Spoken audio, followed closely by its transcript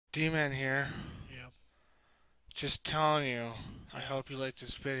D-Man here. Yep, Just telling you, I yeah, hope you like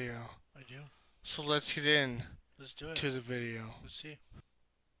this video. I do. So let's get in Let's do it. to the video. Let's see.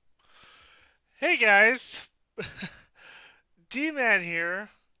 Hey guys, D-Man here,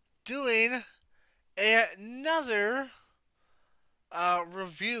 doing another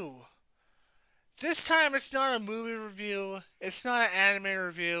review. This time it's not a movie review, it's not an anime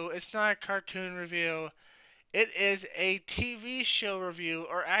review, it's not a cartoon review. It is a TV show review,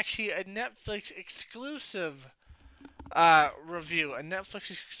 or actually a Netflix exclusive review. A Netflix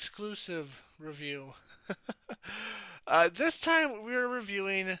exclusive review. This time we're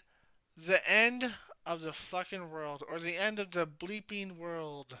reviewing The End of the Fucking World, or The End of the Bleeping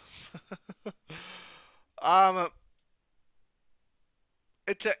World. um,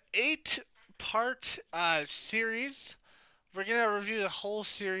 it's an 8-part series. We're gonna review the whole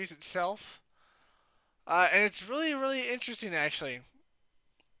series itself. And it's really, really interesting actually.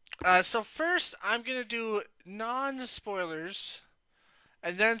 So first I'm gonna do non-spoilers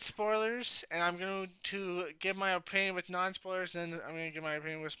and then spoilers, and I'm going to give my opinion with non-spoilers, and then I'm going to give my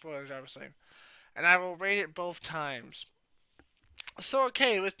opinion with spoilers, obviously. And I will rate it both times. So,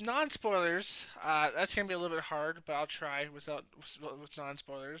 okay, with non-spoilers, that's going to be a little bit hard, but I'll try with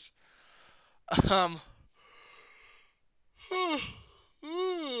non-spoilers. Um,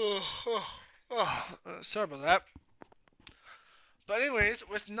 sorry about that. But anyways,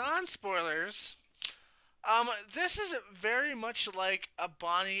 with non-spoilers, this is very much like a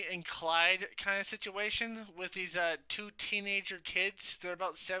Bonnie and Clyde kind of situation with these two teenager kids. They're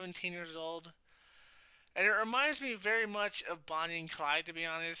about 17 years old. And it reminds me very much of Bonnie and Clyde, to be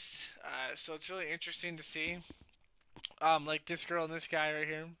honest. So it's really interesting to see. Like this girl and this guy right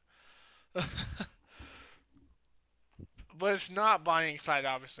here. But it's not Bonnie and Clyde,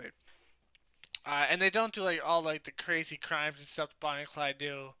 obviously. And they don't do like all like the crazy crimes and stuff Bonnie and Clyde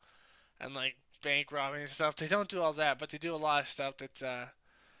do, and like bank robbing and stuff. They don't do all that, but they do a lot of stuff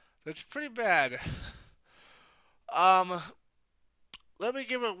that's pretty bad. Um, let me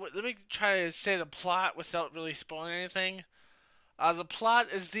try to say the plot without really spoiling anything. The plot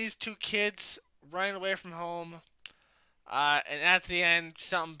is these two kids running away from home, and at the end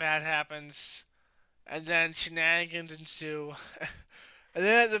something bad happens, and then shenanigans ensue, and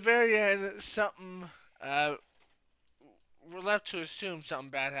then at the very end something. We're left to assume something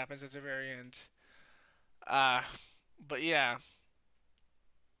bad happens at the very end. Uh, but yeah,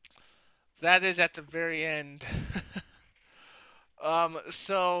 that is at the very end.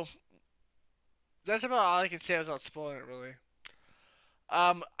 So that's about all I can say without spoiling it, really.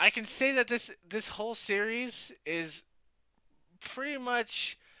 I can say that this whole series is pretty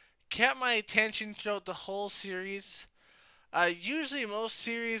much kept my attention throughout the whole series. Usually most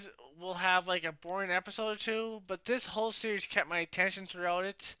series will have like a boring episode or two, but this whole series kept my attention throughout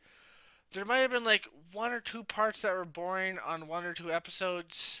it. There might have been like one or two parts that were boring on one or two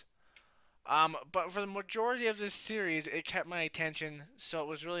episodes. But for the majority of this series, it kept my attention, so it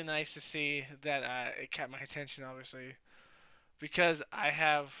was really nice to see that it kept my attention, obviously, because I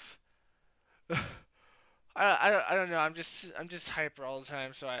have I don't know. I'm just hyper all the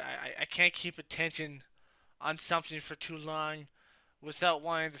time, so I can't keep attention on something for too long without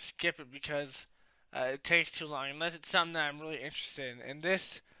wanting to skip it because it takes too long unless it's something that I'm really interested in. And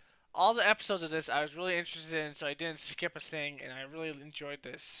this, all the episodes of this, I was really interested in, so I didn't skip a thing, and I really enjoyed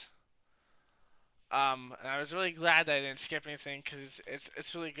this. And I was really glad that I didn't skip anything because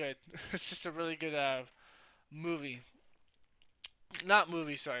it's really good. It's just a really good movie, not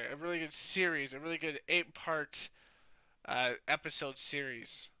movie, sorry, a really good series, a really good 8-part episode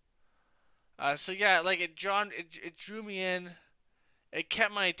series. So yeah, like it drew me in. It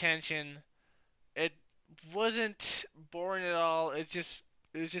kept my attention. It wasn't boring at all. It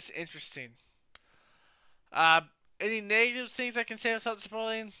was just interesting. Uh, any negative things I can say without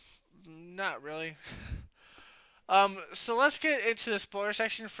spoiling? Not really. So let's get into the spoiler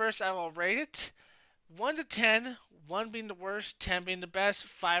section. First, I will rate it 1 to 10. 1 being the worst, 10 being the best,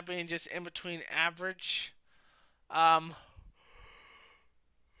 5 being just in between average. Um,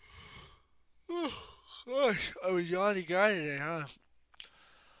 gosh, I was yawning guy today, huh?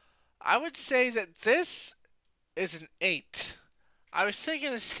 I would say that this is an 8. I was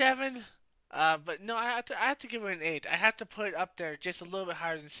thinking a 7, but no, I have to give it an 8. I have to put it up there just a little bit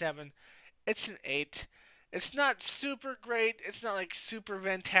higher than 7. It's an 8. It's not super great. It's not like super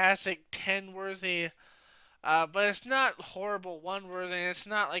fantastic 10 worthy, but it's not horrible 1 worthy. And it's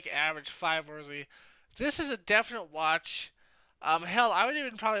not like average 5 worthy. This is a definite watch. Hell, I would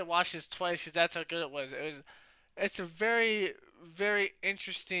even probably watch this twice because that's how good it was. It's a very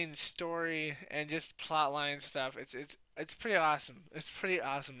interesting story and just plot line stuff. It's pretty awesome. It's pretty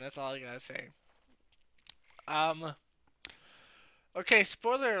awesome. That's all I gotta say. Um. Okay.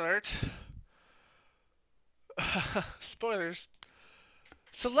 Spoiler alert. Spoilers.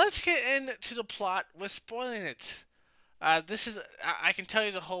 So let's get into the plot with spoiling it. This is. I can tell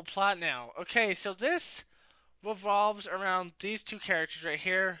you the whole plot now. Okay. So this revolves around these two characters right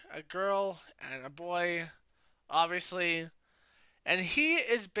here, a girl and a boy, obviously. And he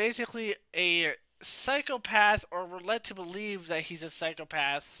is basically a psychopath, or we're led to believe that he's a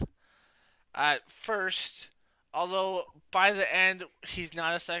psychopath at first, although by the end, he's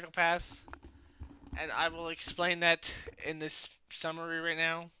not a psychopath. And I will explain that in this summary right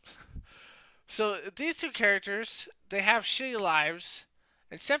now. So, these two characters, they have shitty lives,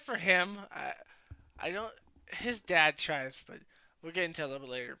 except for him. I don't. His dad tries, but we'll get into it a little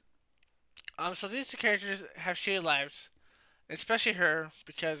bit later. So these two characters have shitty lives, especially her,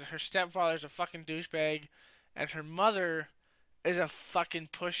 because her stepfather's a fucking douchebag, and her mother is a fucking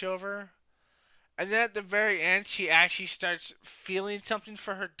pushover. And then at the very end, she actually starts feeling something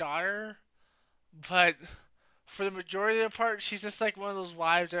for her daughter, but for the majority of the part, she's just like one of those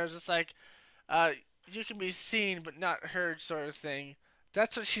wives that are just like, uh, you can be seen but not heard, sort of thing.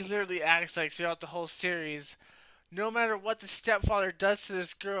 That's what she literally acts like throughout the whole series. No matter what the stepfather does to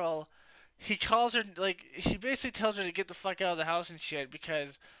this girl, he calls her, like, he basically tells her to get the fuck out of the house and shit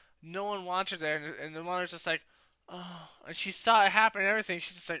because no one wants her there. And the mother's just like, oh, and she saw it happen and everything.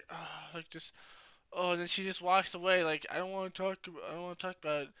 She's just like, oh, like this, oh, and then she just walks away like, I don't want to talk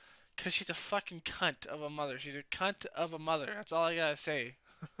about it, because she's a fucking cunt of a mother. She's a cunt of a mother. That's all I gotta say.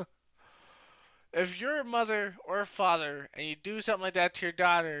 If you're a mother or a father and you do something like that to your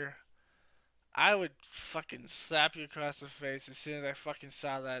daughter, I would fucking slap you across the face as soon as I fucking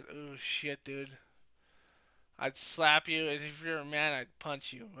saw that. Oh shit, dude. I'd slap you, and if you're a man, I'd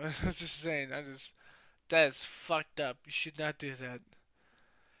punch you. I was just saying. That is fucked up. You should not do that.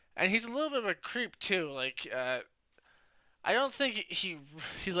 And he's a little bit of a creep too. Like, I don't think he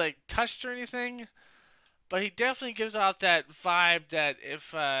like touched or anything, but he definitely gives off that vibe that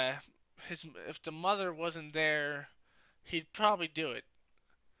his if the mother wasn't there, he'd probably do it.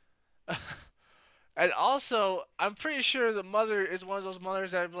 And also, I'm pretty sure the mother is one of those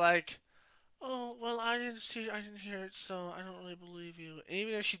mothers that would be like, "Oh, well, I didn't hear it, so I don't really believe you." And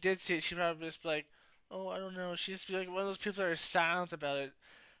even if she did see it, she'd probably just be like, "Oh, I don't know." She'd just be like one of those people that are silent about it.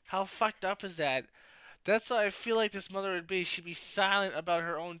 How fucked up is that? That's what I feel like this mother would be. She'd be silent about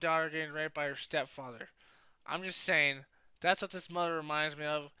her own daughter getting raped by her stepfather. I'm just saying, that's what this mother reminds me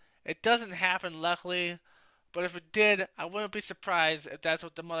of. It doesn't happen, luckily, but if it did, I wouldn't be surprised if that's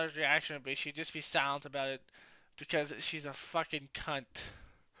what the mother's reaction would be. She'd just be silent about it because she's a fucking cunt.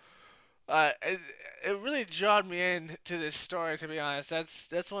 It really drawn me into this story, to be honest.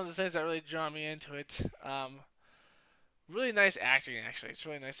 That's one of the things that really drawn me into it. Really nice acting, actually. It's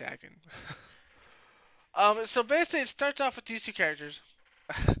really nice acting. So basically, it starts off with these two characters.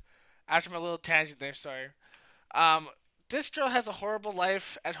 After my little tangent there, sorry. Um, this girl has a horrible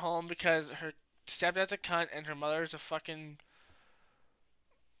life at home because her stepdad's a cunt and her mother's a fucking.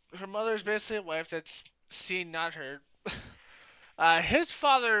 Her mother's basically a wife that's seen, not heard. His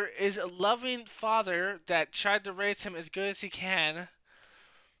father is a loving father that tried to raise him as good as he can.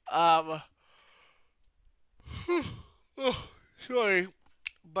 Um, oh, sorry,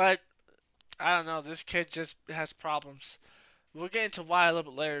 but I don't know. This kid just has problems. We'll get into why a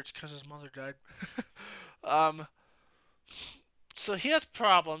little bit later. It's because his mother died. um, so he has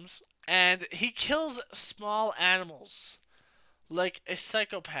problems, and he kills small animals like a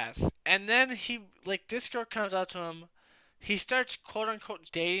psychopath. And then like, this girl comes up to him. He starts quote unquote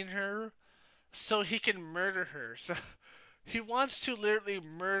dating her so he can murder her. So he wants to literally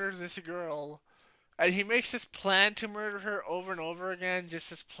murder this girl. And he makes this plan to murder her over and over again. Just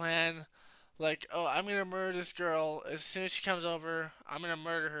this plan. Like, oh, I'm gonna murder this girl. As soon as she comes over, I'm gonna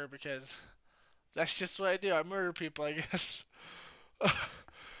murder her because that's just what I do. I murder people, I guess.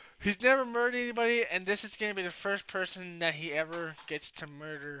 He's never murdered anybody, and this is gonna be the first person that he ever gets to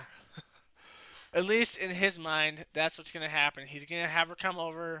murder. At least in his mind, that's what's gonna happen. He's gonna have her come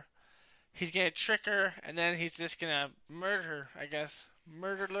over. He's gonna trick her, and then he's just gonna murder her, I guess.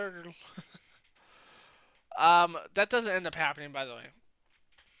 Murder. That doesn't end up happening, by the way.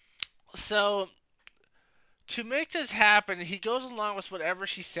 So, to make this happen, he goes along with whatever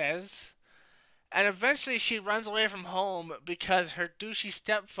she says, and eventually she runs away from home because her douchey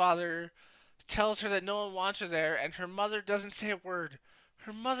stepfather tells her that no one wants her there, and her mother doesn't say a word.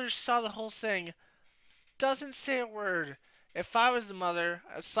 Her mother saw the whole thing, doesn't say a word. If I was the mother,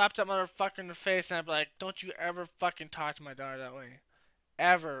 I'd slap that motherfucker in the face and I'd be like, don't you ever fucking talk to my daughter that way.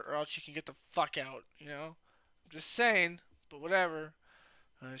 Ever, or else you can get the fuck out, you know? Just saying, but whatever.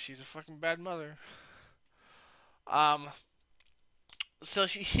 She's a fucking bad mother. Um,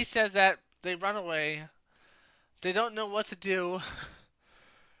 he says that they run away. They don't know what to do,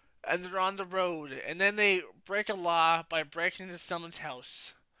 and they're on the road. And then they break a law by breaking into someone's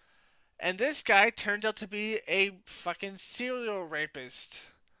house. And this guy turns out to be a fucking serial rapist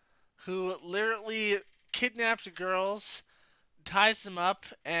who literally kidnaps girls, ties them up,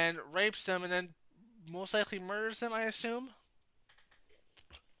 and rapes them, and then most likely murders them, I assume.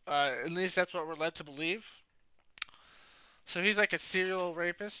 At least that's what we're led to believe. So he's like a serial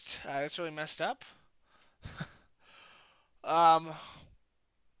rapist. It's really messed up. um,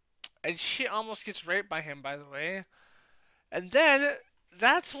 and she almost gets raped by him, by the way. And then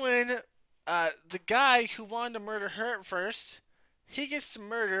that's when the guy who wanted to murder her at first, he gets to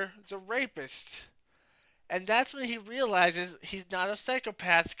murder the rapist. And that's when he realizes he's not a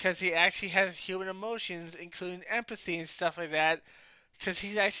psychopath because he actually has human emotions, including empathy and stuff like that. Because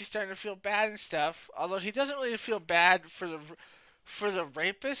he's actually starting to feel bad and stuff. Although he doesn't really feel bad for the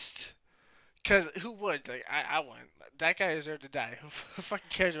rapist. Because who would? Like, I wouldn't. That guy deserved to die. Who fucking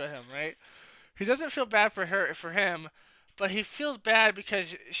cares about him, right? He doesn't feel bad for him, but he feels bad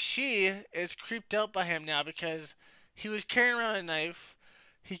because she is creeped out by him now because he was carrying around a knife.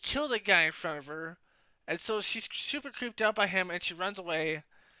 He killed a guy in front of her, and so she's super creeped out by him, and she runs away.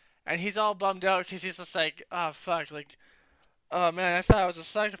 And he's all bummed out because he's just like, oh fuck, like, oh man, I thought I was a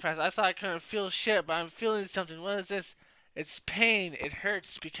psychopath. I thought I couldn't feel shit, but I'm feeling something. What is this? It's pain. It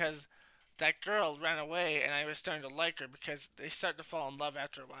hurts because that girl ran away, and I was starting to like her because they start to fall in love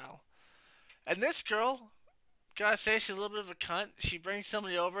after a while. And this girl, gotta say, she's a little bit of a cunt. She brings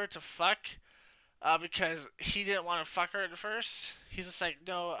somebody over to fuck because he didn't want to fuck her at first. He's just like,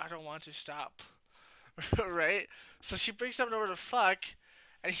 no, I don't want to stop. Right? So she brings someone over to fuck,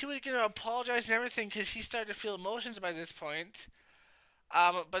 and he was gonna apologize and everything because he started to feel emotions by this point.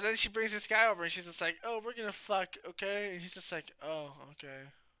 But then she brings this guy over, and she's just like, oh, we're gonna fuck, okay? And he's just like, oh, okay.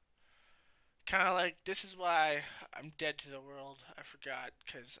 Kind of like, this is why I'm dead to the world. I forgot,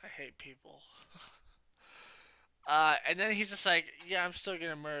 because I hate people. And then he's just like, yeah, I'm still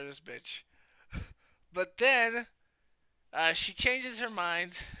gonna murder this bitch. But then, she changes her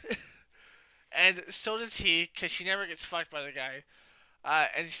mind, and so does he, because she never gets fucked by the guy.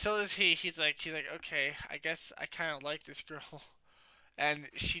 And so does he. He's like, okay, I guess I kind of like this girl. And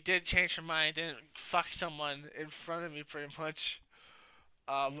she did change her mind and fuck someone in front of me, pretty much.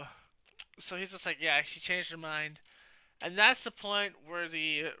 Um, so he's just like, yeah, she changed her mind. And that's the point where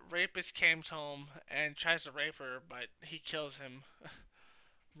the rapist comes home and tries to rape her, but he kills him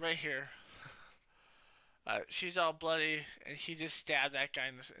right here. She's all bloody, and he just stabbed that guy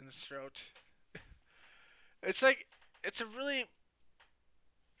in the throat. It's like, it's a really,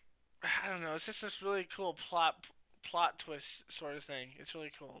 I don't know, it's just this really cool plot twist sort of thing. It's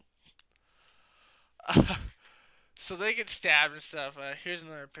really cool. So they get stabbed and stuff. Here's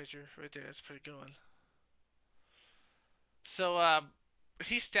another picture right there. That's a pretty good one. So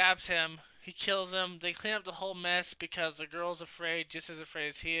he stabs him. He kills him. They clean up the whole mess because the girl's afraid, just as afraid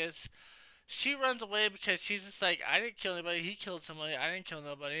as he is. She runs away because she's just like, I didn't kill anybody. He killed somebody. I didn't kill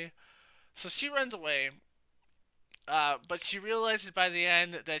nobody. So she runs away. But she realizes by the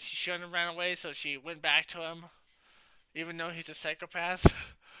end that she shouldn't have ran away, so she went back to him, even though he's a psychopath.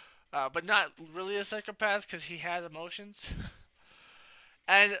 But not really a psychopath because he has emotions.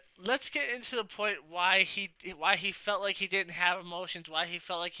 And let's get into the point why he felt like he didn't have emotions, why he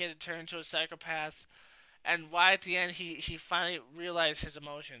felt like he had to turn into a psychopath, and why at the end he finally realized his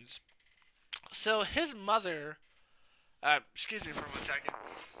emotions. So his mother, excuse me for 1 second.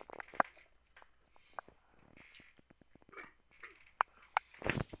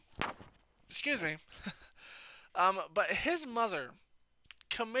 Excuse me. But his mother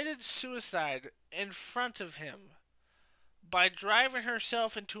committed suicide in front of him by driving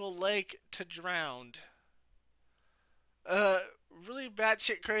herself into a lake to drown. Really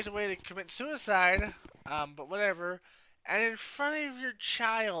batshit crazy way to commit suicide, but whatever. And in front of your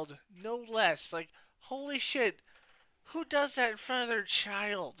child, no less. Like, holy shit, who does that in front of their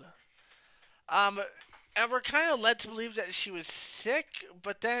child? Um, and we're kind of led to believe that she was sick,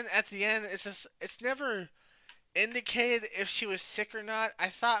 but then at the end, it's never indicated if she was sick or not. I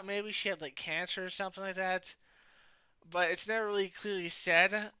thought maybe she had like cancer or something like that, but it's never really clearly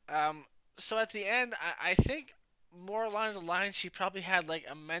said. So at the end, I think more along the line, she probably had like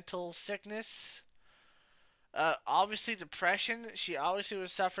a mental sickness. Obviously depression. She obviously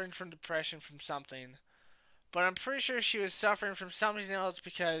was suffering from depression from something, but I'm pretty sure she was suffering from something else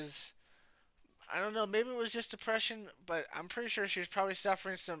because I don't know. Maybe it was just depression, but I'm pretty sure she was probably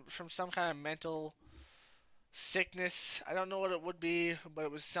suffering from some kind of mental sickness. I don't know what it would be, but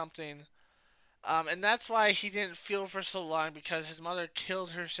it was something. And that's why he didn't feel for so long because his mother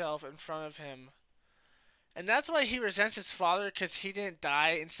killed herself in front of him. And that's why he resents his father because he didn't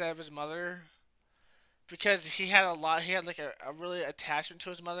die instead of his mother. Because he had like a really attachment to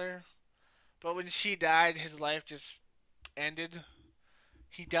his mother. But when she died, his life just ended.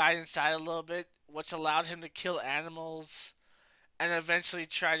 He died inside a little bit, which allowed him to kill animals and eventually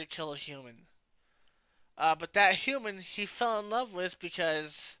try to kill a human. But that human he fell in love with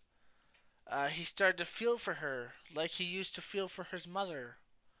because he started to feel for her like he used to feel for his mother.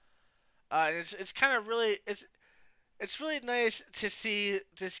 It's kind of really it's really nice to see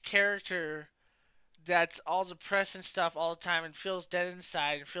this character that's all depressed and stuff all the time and feels dead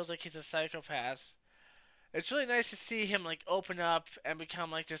inside and feels like he's a psychopath. It's really nice to see him like open up and become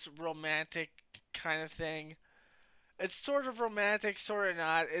like this romantic kind of thing. It's sort of romantic, sort of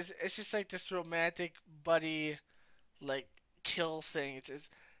not. It's just like this romantic buddy like kill thing.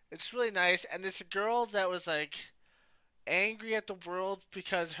 It's really nice. And this girl that was like angry at the world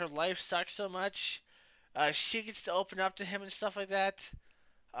because her life sucks so much. She gets to open up to him and stuff like that.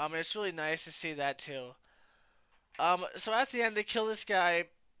 It's really nice to see that too. So at the end, they kill this guy.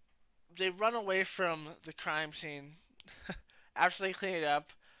 They run away from the crime scene after they clean it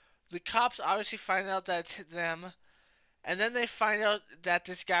up. The cops obviously find out that it's them, and then they find out that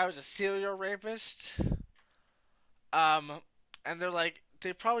this guy was a serial rapist. Um, and they're like,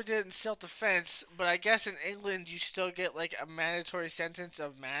 they probably did it in self-defense, but I guess in England you still get like a mandatory sentence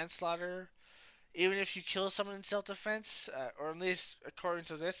of manslaughter, even if you kill someone in self-defense, or at least according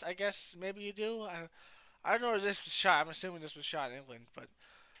to this, I guess maybe you do. I don't know where this was shot. I'm assuming this was shot in England, but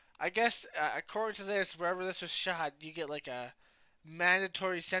I guess according to this, wherever this was shot, you get like a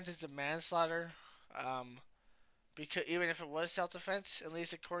mandatory sentence of manslaughter. Um, because even if it was self-defense, at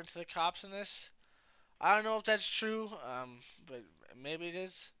least according to the cops in this. I don't know if that's true, but maybe it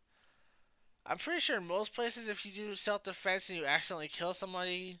is. I'm pretty sure in most places, if you do self-defense and you accidentally kill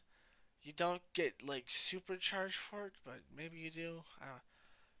somebody, you don't get like supercharged for it, but maybe you do.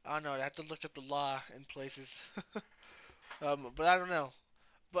 I don't know. I have to look up the law in places. But I don't know.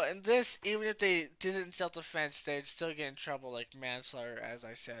 But in this, even if they did it in self-defense, they'd still get in trouble like manslaughter, as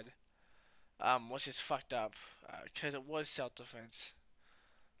I said. Which is fucked up, because it was self-defense.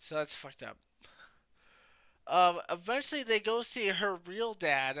 So that's fucked up. Eventually they go see her real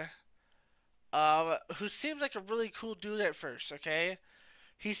dad, who seems like a really cool dude at first. Okay,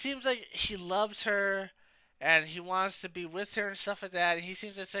 he seems like he loves her, and he wants to be with her and stuff like that. And he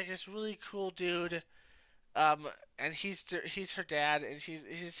seems like this really cool dude. Um, and he's her dad, and he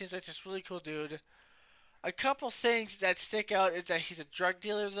seems like this really cool dude. A couple things that stick out is that he's a drug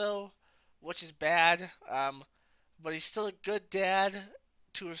dealer though, which is bad. But he's still a good dad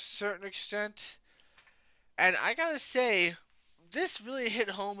to a certain extent. And I gotta say, this really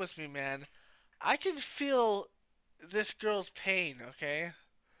hit home with me, man. I can feel this girl's pain, okay?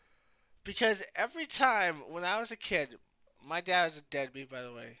 Because every time when I was a kid, my dad was a deadbeat, by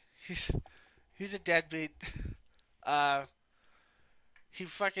the way. He's a deadbeat. Uh, he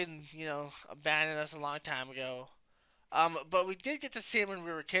fucking abandoned us a long time ago. But we did get to see him when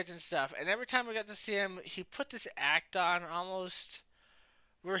we were kids and stuff. And every time we got to see him, he put this act on almost,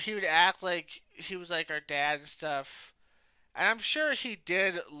 where he would act like he was like our dad and stuff. And I'm sure he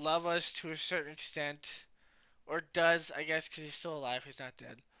did love us to a certain extent, or does, I guess, because he's still alive. He's not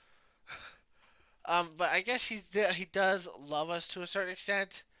dead. But I guess he does love us to a certain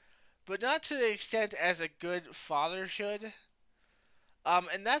extent, but not to the extent as a good father should.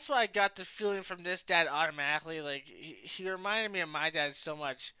 And that's why I got the feeling from this dad automatically. Like he reminded me of my dad so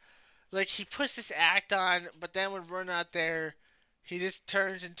much. Like he puts this act on, but then when we're not there, he just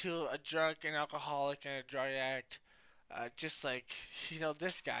turns into a drunk and alcoholic and a drug addict, just like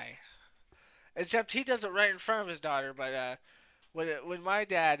this guy. Except he does it right in front of his daughter. But when my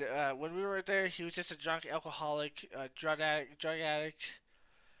dad when we were there, he was just a drunk alcoholic, drug addict.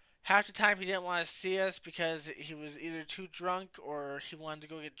 Half the time he didn't want to see us because he was either too drunk or he wanted to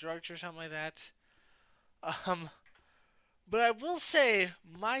go get drugs or something like that. Um, but I will say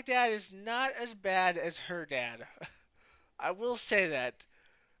my dad is not as bad as her dad. I will say that.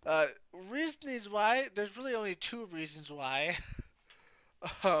 Reasons why, there's really only two reasons why.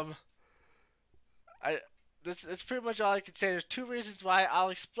 um, I that's pretty much all I can say. There's two reasons why. I'll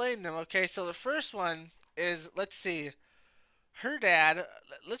explain them. Okay, so the first one is, let's see, her dad.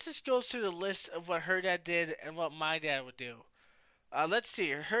 Let's just go through the list of what her dad did and what my dad would do. Let's see.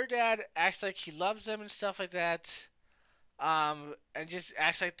 Her dad acts like he loves them and stuff like that. And just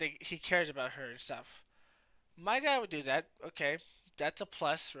acts like he cares about her and stuff. My dad would do that. Okay, that's a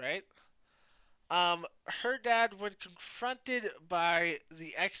plus, right? Um, her dad was confronted by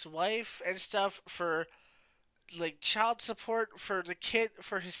the ex-wife and stuff for like child support for the kid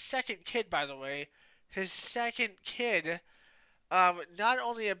for his second kid. By the way, his second kid not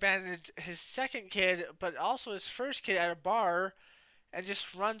only abandoned his second kid but also his first kid at a bar and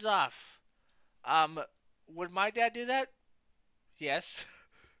just runs off. Um, would my dad do that? Yes,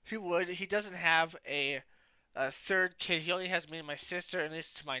 he would. He doesn't have a third kid. He only has me and my sister, at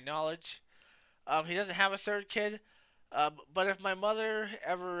least to my knowledge. He doesn't have a third kid. But if my mother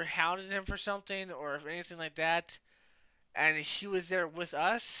ever hounded him for something or if anything like that, and he was there with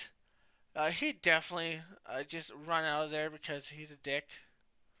us, he'd definitely just run out of there because he's a dick.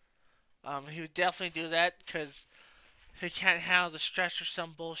 He would definitely do that because he can't handle the stress or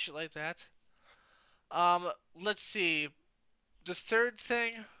some bullshit like that. Let's see. The third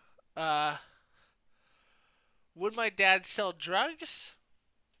thing, uh, would my dad sell drugs?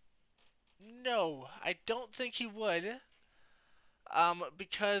 No, I don't think he would.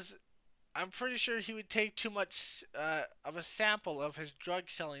 Because I'm pretty sure he would take too much of a sample of his drug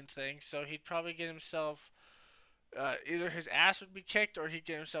selling thing, so he'd probably get himself either his ass would be kicked or he'd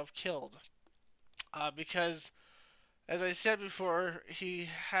get himself killed. Because, as I said before, he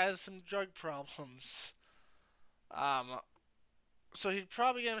has some drug problems. Um, so he'd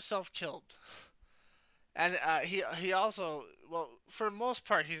probably get himself killed. And he also, well, for the most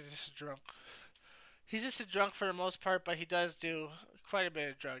part, he's just a drunk. He's just a drunk for the most part, but he does do quite a bit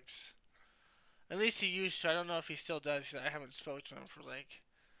of drugs. At least he used to. I don't know if he still does. I haven't spoken to him for like,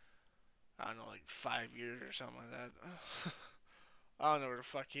 I don't know, like 5 years or something like that. I don't know where the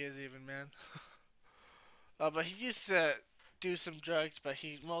fuck he is even, man. But he used to do some drugs, but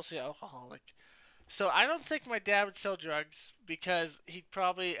he's mostly alcoholic. So I don't think my dad would sell drugs because he'd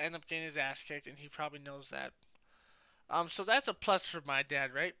probably end up getting his ass kicked, and he probably knows that. So that's a plus for my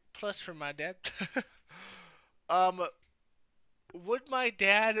dad, right? Plus for my dad. um, would my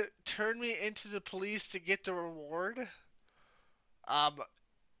dad turn me into the police to get the reward? Um,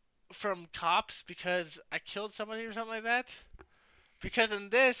 from cops because I killed somebody or something like that? Because in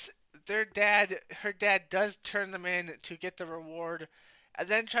this, her dad does turn them in to get the reward, and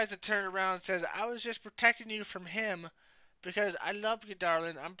then tries to turn around and says, "I was just protecting you from him because I love you,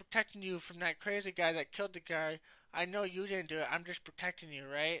 darling. I'm protecting you from that crazy guy that killed the guy. I know you didn't do it. I'm just protecting you,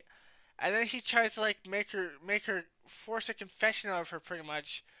 right?" And then he tries to like make her force a confession out of her pretty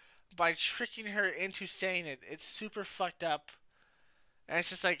much by tricking her into saying it. It's super fucked up. And it's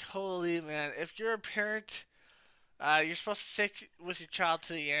just like, holy man, if you're a parent, you're supposed to stick with your child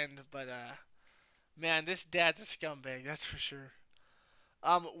to the end. But man, this dad's a scumbag, that's for sure.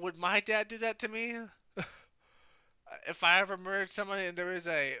 Would my dad do that to me? If I ever murdered somebody and there was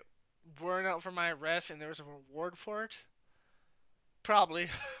a warrant out for my arrest and there was a reward for it? Probably.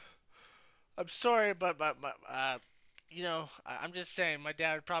 I'm sorry, but I'm just saying, my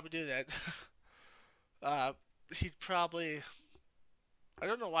dad would probably do that. uh, he'd probably. I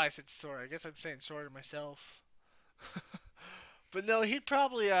don't know why I said sorry. I guess I'm saying sorry to myself. But no, he'd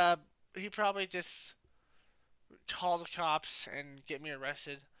probably just call the cops and get me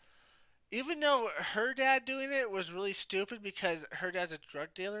arrested. Even though her dad doing it was really stupid because her dad's a drug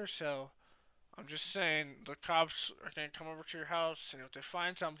dealer, so I'm just saying the cops are gonna come over to your house and if they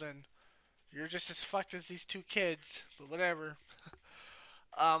find something, you're just as fucked as these two kids. But whatever.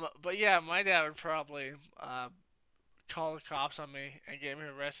 But yeah, my dad would probably call the cops on me and get me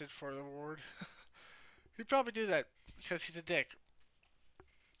arrested for the reward. He'd probably do that because he's a dick.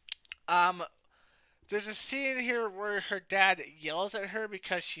 Um, there's a scene here where her dad yells at her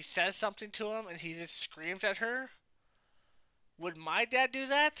because she says something to him and he just screams at her. Would my dad do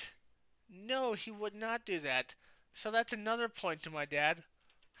that? No, he would not do that. So that's another point to my dad.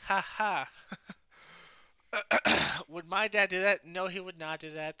 Ha ha. Would my dad do that? No, he would not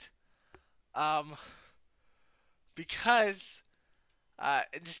do that. Um, because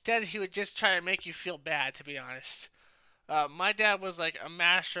instead he would just try to make you feel bad, to be honest. My dad was like a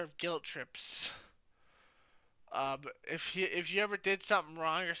master of guilt trips. If you ever did something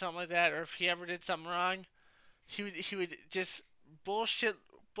wrong or something like that, or if he ever did something wrong, he would just bullshit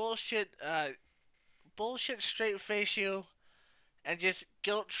bullshit bullshit straight face you and just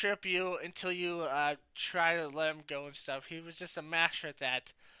guilt trip you until you try to let him go and stuff. He was just a master at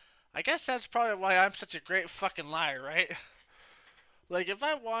that. I guess that's probably why I'm such a great fucking liar, right? Like if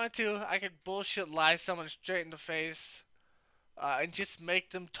I wanted to, I could bullshit lie someone straight in the face and just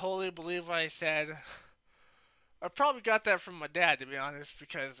make them totally believe what I said. I probably got that from my dad, to be honest,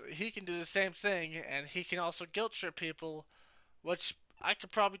 because he can do the same thing, and he can also guilt trip people, which I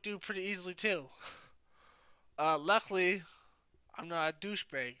could probably do pretty easily too. Luckily, I'm not a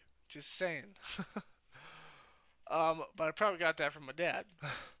douchebag, Just saying. But I probably got that from my dad.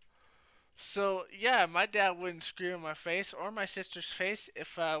 So yeah, my dad wouldn't scream in my face or my sister's face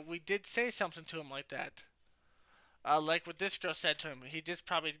if we did say something to him like that. Like what this girl said to him, he'd just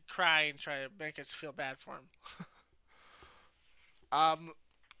probably cry and try to make us feel bad for him. Um,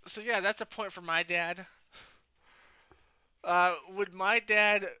 so yeah, that's a point for my dad. Would my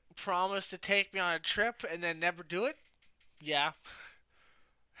dad promise to take me on a trip and then never do it? Yeah,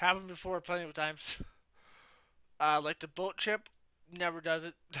 happened before plenty of times. Like the boat trip, never does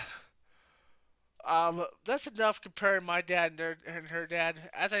it. That's enough comparing my dad and her dad.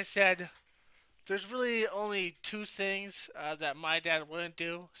 As I said, there's really only two things that my dad wouldn't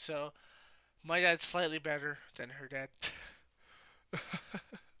do. So my dad's slightly better than her dad.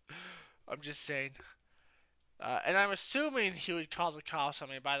 I'm just saying. And I'm assuming he would call the cops on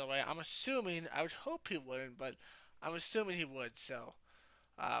me. By the way, I'm assuming. I would hope he wouldn't, but I'm assuming he would. So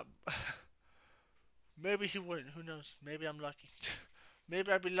um, maybe he wouldn't. Who knows? Maybe I'm lucky.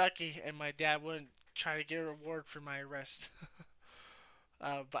 Maybe I'd be lucky, and my dad wouldn't try to get a reward for my arrest.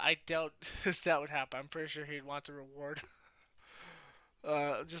 But I doubt that would happen. I'm pretty sure he'd want the reward.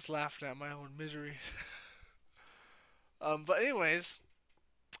 I'm just laughing at my own misery. But anyways,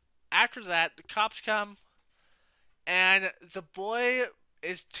 after that, the cops come, and the boy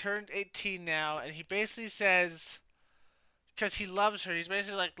is turned 18 now, and he basically says, because he loves her, he's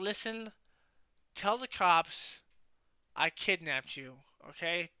basically like, listen, tell the cops I kidnapped you,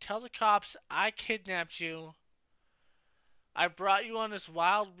 okay? Tell the cops I kidnapped you. I brought you on this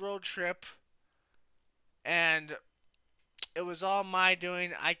wild road trip, and it was all my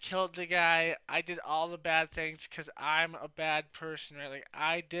doing. I killed the guy. I did all the bad things because I'm a bad person, right? Like,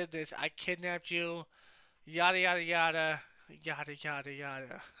 I did this. I kidnapped you. Yada, yada, yada. Yada, yada,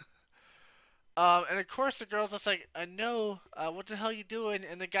 yada. And of course the girl's just like, no, what the hell you doing?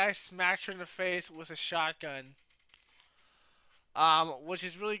 And the guy smacks her in the face with a shotgun. Which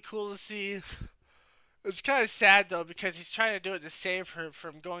is really cool to see. It's kind of sad though because he's trying to do it to save her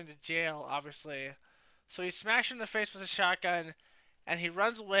from going to jail, obviously. So he smacks her in the face with a shotgun, and he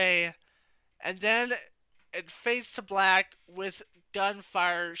runs away, and then it fades to black with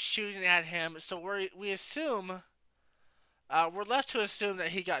gunfire shooting at him. So we assume, we're left to assume that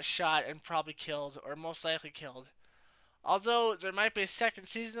he got shot and probably killed, or most likely killed. Although there might be a second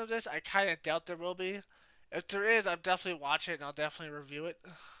season of this, I kind of doubt there will be. If there is, I'll definitely watch it and I'll definitely review it.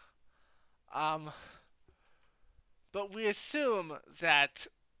 Um, but we assume that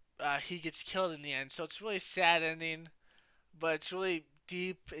he gets killed in the end. So it's really sad ending, but it's really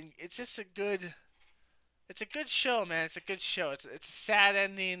deep and it's just a good. It's a good show, man. It's a good show. It's a sad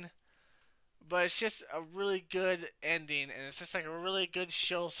ending, but it's just a really good ending, and it's just like a really good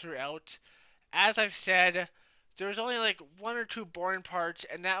show throughout. As I've said, there was only like one or two boring parts,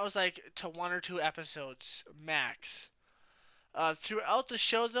 and that was like to one or two episodes max. Throughout the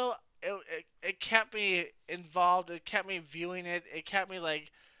show, though, it kept me involved. It kept me viewing it. It kept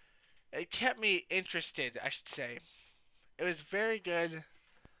me interested, I should say. It was very good.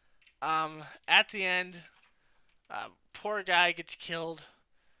 At the end, poor guy gets killed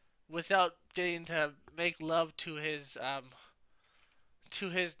without getting to make love to his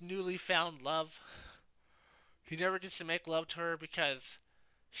newly found love. He never gets to make love to her because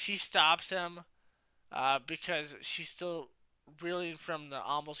she stops him because she's still reeling from the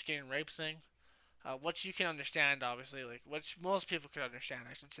almost getting raped thing. Which you can understand, obviously, like which most people can understand,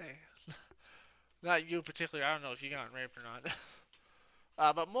 I should say. Not you particularly. I don't know if you got raped or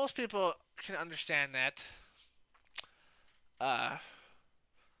not. But most people can understand that. Uh,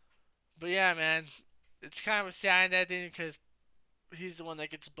 but yeah, man, it's kind of a sad ending because he's the one that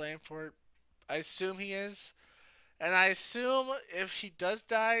gets blamed for it. I assume he is, and I assume if he does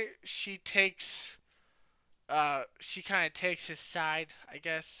die, she kind of takes his side, I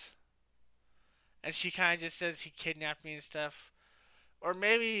guess, and she kind of just says he kidnapped me and stuff. Or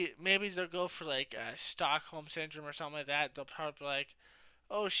maybe they'll go for like Stockholm syndrome or something like that. They'll probably be like,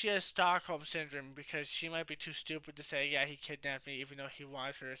 oh, she has Stockholm syndrome because she might be too stupid to say, yeah, he kidnapped me, even though he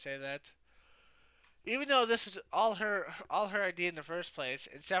wanted her to say that. Even though this was all her idea in the first place,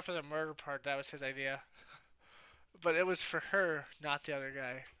 except for the murder part, that was his idea. But it was for her, not the other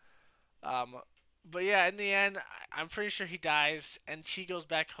guy. Um, but yeah, in the end, I'm pretty sure he dies, and she goes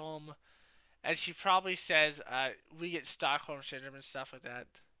back home, and she probably says, we get Stockholm syndrome and stuff like that.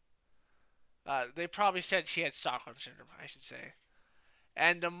 They probably said she had Stockholm syndrome, I should say.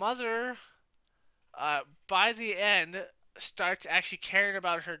 And the mother, by the end, starts actually caring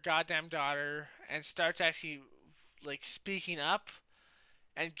about her goddamn daughter and starts actually like speaking up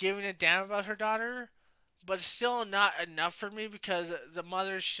and giving a damn about her daughter. but still not enough for me because the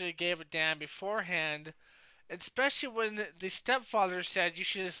mother should have gave a damn beforehand. Especially when the stepfather said you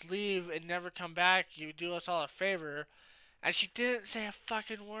should just leave and never come back. You would do us all a favor. And she didn't say a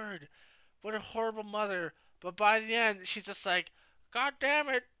fucking word. What a horrible mother. But by the end, she's just like, God damn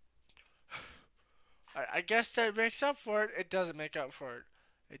it. I guess that makes up for it. It doesn't make up for it.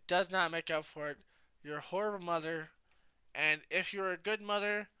 It does not make up for it. You're a horrible mother. And if you're a good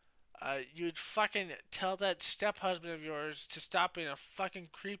mother, you'd fucking tell that step husband of yours to stop being a fucking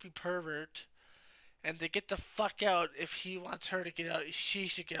creepy pervert and to get the fuck out. If he wants her to get out, she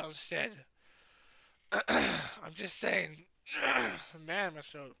should get out instead. I'm just saying. Man, my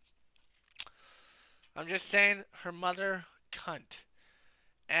throat. I'm just saying, her mother, cunt.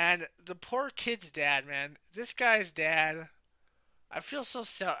 And the poor kid's dad, man. This guy's dad. I feel so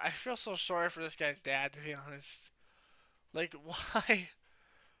sorry for this guy's dad, to be honest. Like, why?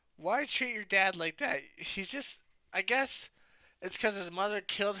 Why treat your dad like that? He's just. I guess it's because his mother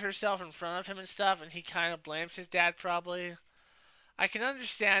killed herself in front of him and stuff, and he kind of blames his dad, probably. I can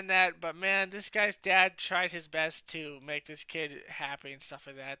understand that, but man, this guy's dad tried his best to make this kid happy and stuff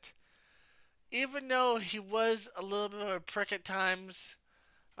like that. Even though he was a little bit of a prick at times,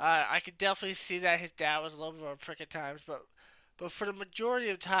 I could definitely see that his dad was a little bit of a prick at times, but for the majority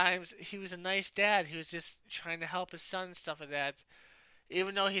of times, he was a nice dad. He was just trying to help his son and stuff like that.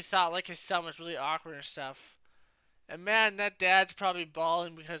 Even though he thought like his son was really awkward and stuff. And man, that dad's probably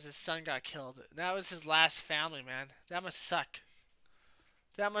bawling because his son got killed. That was his last family, man. That must suck.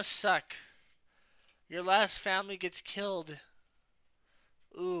 That must suck. Your last family gets killed.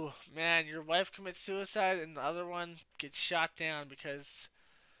 Ooh, man, your wife commits suicide and the other one gets shot down because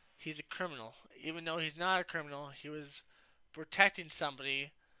he's a criminal. Even though he's not a criminal, he was protecting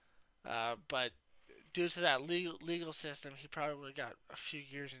somebody, but due to that legal system, he probably would have got a few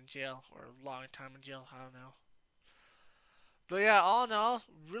years in jail or a long time in jail. I don't know. But yeah, all in all,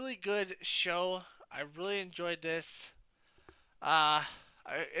 really good show. I really enjoyed this. Uh,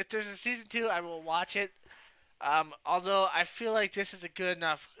 if there's a season 2, I will watch it. Although I feel like this is a good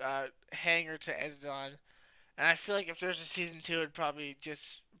enough hanger to end it on, and I feel like if there's a season 2, it'd probably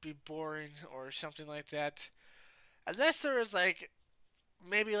just be boring or something like that. Unless there was like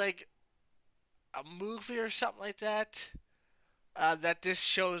maybe like a movie or something like that, that this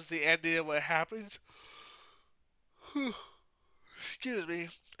shows the ending of what happens. Excuse me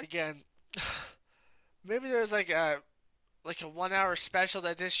again. Maybe there's like a 1 hour special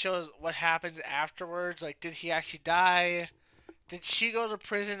that just shows what happens afterwards. Like, did he actually die? Did she go to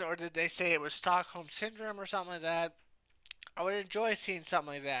prison, or did they say it was Stockholm Syndrome or something like that? I would enjoy seeing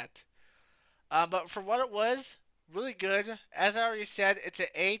something like that. But for what it was, really good. As I already said, it's an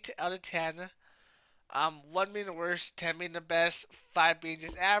 8 out of 10. 1 being the worst, 10 being the best, 5 being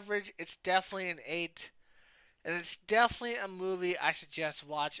just average. It's definitely an 8. And it's definitely a movie I suggest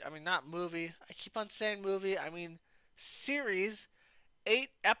watch. I mean, not movie. I keep on saying movie. I mean series. 8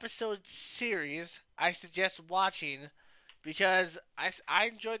 episode series I suggest watching because I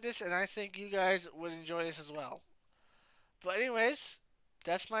enjoyed this and I think you guys would enjoy this as well. But anyways,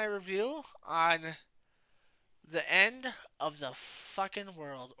 that's my review on the end of the fucking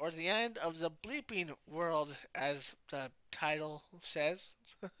world, or the end of the bleeping world, as the title says.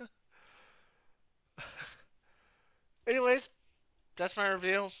 Anyways, that's my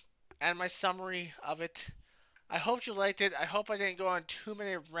review and my summary of it. I hope you liked it. I hope I didn't go on too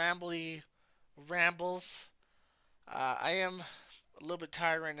many rambly rambles. I am a little bit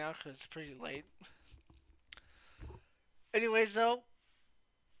tired right now because it's pretty late. Anyways, though,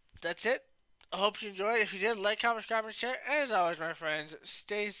 that's it. I hope you enjoyed. If you did, like, comment, subscribe, and share. And as always, my friends,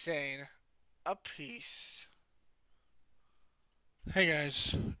 stay sane. A peace. Hey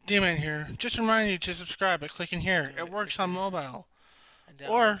guys, D-Man here. Just remind you to subscribe by clicking here. It works on mobile.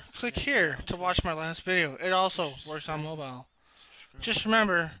 Or click here to watch my last video. It also works on mobile. Just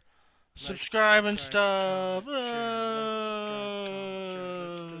remember, subscribe and stuff.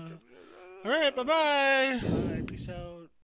 Alright, bye-bye. Peace out.